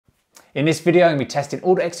In this video, I'm going to be testing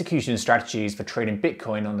order execution strategies for trading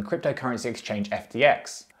Bitcoin on the cryptocurrency exchange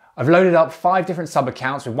FTX. I've loaded up 5 different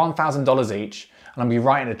sub-accounts with $1,000 each, and I'm going to be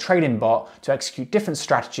writing a trading bot to execute different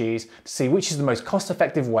strategies to see which is the most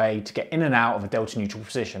cost-effective way to get in and out of a delta neutral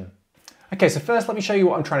position. Okay, so first let me show you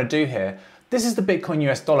what I'm trying to do here. This is the Bitcoin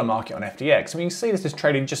US dollar market on FTX, and you can see this is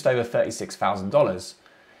trading just over $36,000.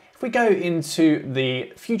 If we go into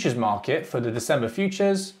the futures market for the December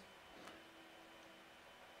futures,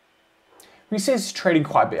 we see it's trading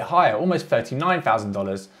quite a bit higher, almost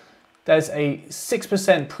 $39,000. There's a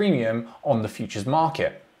 6% premium on the futures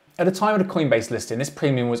market. At the time of the Coinbase listing, this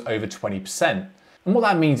premium was over 20%. And what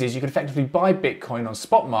that means is you can effectively buy Bitcoin on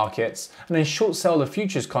spot markets and then short sell the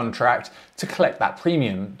futures contract to collect that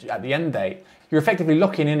premium at the end date. You're effectively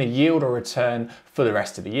locking in a yield or return for the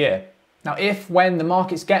rest of the year. Now, when the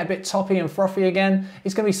markets get a bit toppy and frothy again,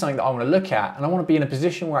 it's going to be something that I want to look at, and I want to be in a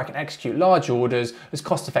position where I can execute large orders as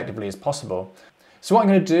cost effectively as possible. So what I'm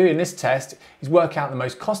going to do in this test is work out the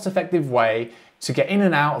most cost effective way to get in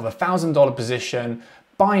and out of a $1,000 position,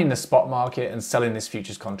 buying the spot market and selling this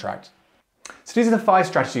futures contract. So these are the 5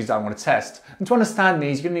 strategies that I want to test. And to understand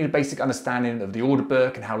these, you're going to need a basic understanding of the order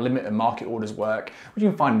book and how limit and market orders work, which you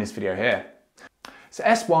can find in this video here. So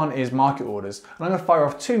S1 is market orders, and I'm going to fire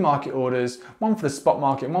off 2 market orders, one for the spot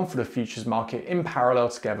market and one for the futures market in parallel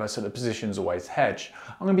together so the positions always hedge.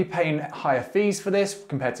 I'm going to be paying higher fees for this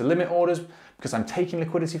compared to limit orders because I'm taking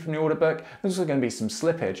liquidity from the order book. There's also going to be some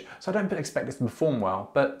slippage, so I don't expect this to perform well,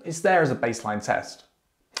 but it's there as a baseline test.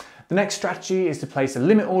 The next strategy is to place a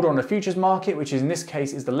limit order on the futures market, which in this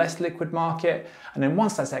case is the less liquid market, and then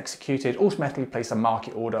once that's executed, automatically place a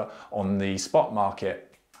market order on the spot market.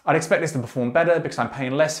 I'd expect this to perform better because I'm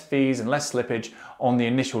paying less fees and less slippage on the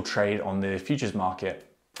initial trade on the futures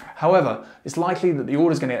market. However, it's likely that the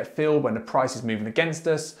order is going to get filled when the price is moving against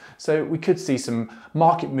us, so we could see some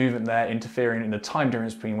market movement there interfering in the time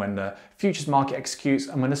difference between when the futures market executes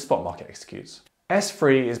and when the spot market executes.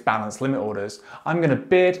 S3 is balanced limit orders. I'm going to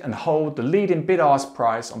bid and hold the leading bid-ask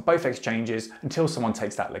price on both exchanges until someone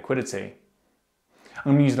takes that liquidity.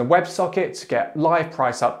 I'm using a WebSocket to get live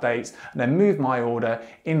price updates and then move my order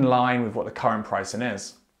in line with what the current pricing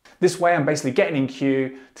is. This way I'm basically getting in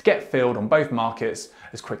queue to get filled on both markets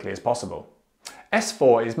as quickly as possible.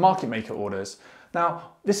 S4 is market maker orders.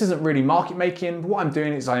 Now, this isn't really market making, but what I'm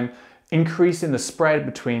doing is I'm increasing the spread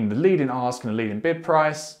between the leading ask and the leading bid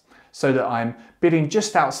price so that I'm bidding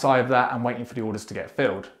just outside of that and waiting for the orders to get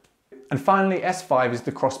filled. And finally, S5 is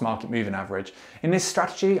the cross-market moving average. In this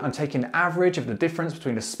strategy, I'm taking the average of the difference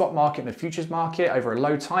between the spot market and the futures market over a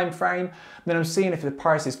low time frame. Then I'm seeing if the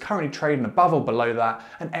price is currently trading above or below that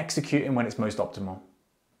and executing when it's most optimal.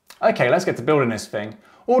 Okay, let's get to building this thing.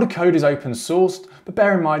 All the code is open sourced, but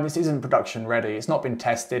bear in mind this isn't production ready. It's not been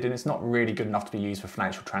tested and it's not really good enough to be used for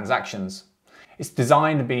financial transactions. It's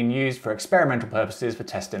designed and being used for experimental purposes for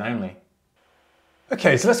testing only.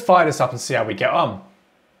 Okay, so let's fire this up and see how we get on.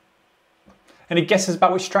 Any guesses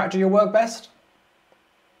about which strategy will work best?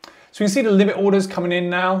 So you can see the limit orders coming in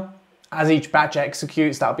now. As each batch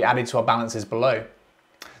executes, that will be added to our balances below.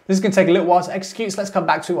 This is going to take a little while to execute, so let's come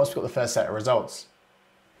back to it once we've got the first set of results.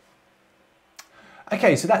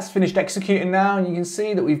 Okay, so that's finished executing now, and you can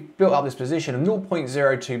see that we've built up this position of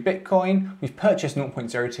 0.02 Bitcoin. We've purchased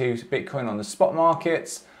 0.02 Bitcoin on the spot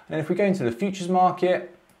markets, and if we go into the futures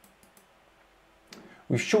market,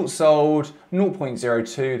 we've short sold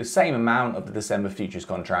 0.02, the same amount of the December futures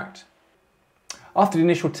contract. After the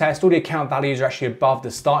initial test, all the account values are actually above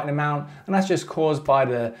the starting amount, and that's just caused by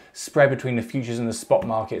the spread between the futures and the spot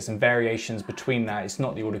markets and variations between that. It's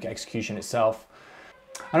not the order execution itself.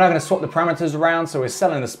 I'm now going to swap the parameters around, so we're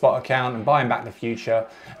selling the spot account and buying back the future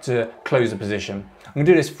to close the position. I'm going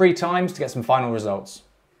to do this 3 times to get some final results.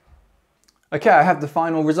 Okay, I have the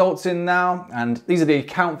final results in now, and these are the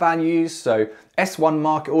account values. So S1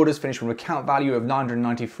 market orders finished with an account value of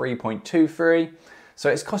 993.23. So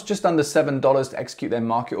it's cost just under $7 to execute their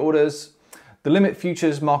market orders. The limit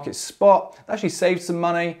futures market spot actually saved some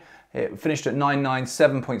money. It finished at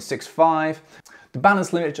 997.65. The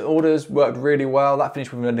balance limit orders worked really well. That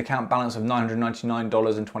finished with an account balance of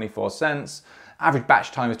 $999.24. Average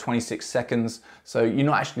batch time is 26 seconds, so you're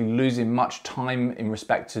not actually losing much time in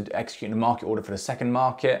respect to executing a market order for the second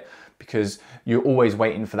market because you're always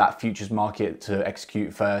waiting for that futures market to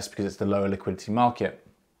execute first because it's the lower liquidity market.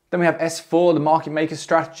 Then we have S4, the market maker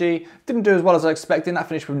strategy. Didn't do as well as I expected. That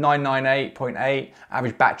finished with 998.8,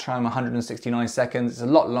 average batch time 169 seconds. It's a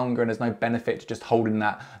lot longer and there's no benefit to just holding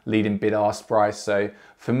that leading bid-ask price. So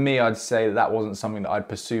for me, I'd say that wasn't something that I'd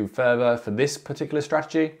pursue further for this particular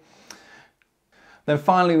strategy. Then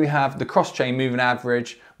finally we have the cross-chain moving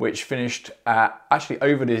average, which finished actually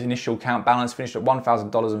over the initial count balance, finished at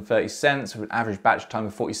 $1,000.30 with an average batch time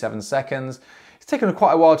of 47 seconds. It's taken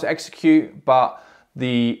quite a while to execute, but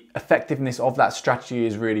the effectiveness of that strategy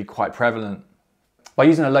is really quite prevalent. By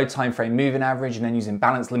using a low time frame moving average and then using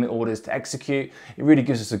balance limit orders to execute, it really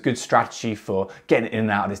gives us a good strategy for getting in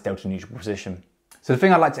and out of this delta neutral position. So the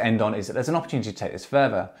thing I'd like to end on is that there's an opportunity to take this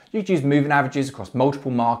further. You could use moving averages across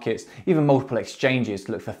multiple markets, even multiple exchanges,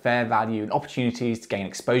 to look for fair value and opportunities to gain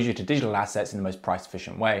exposure to digital assets in the most price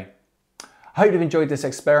efficient way. I hope you've enjoyed this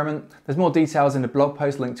experiment. There's more details in the blog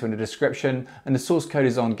post linked to in the description, and the source code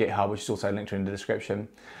is on GitHub, which is also linked to in the description.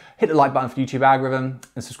 Hit the like button for the YouTube algorithm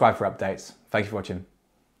and subscribe for updates. Thank you for watching.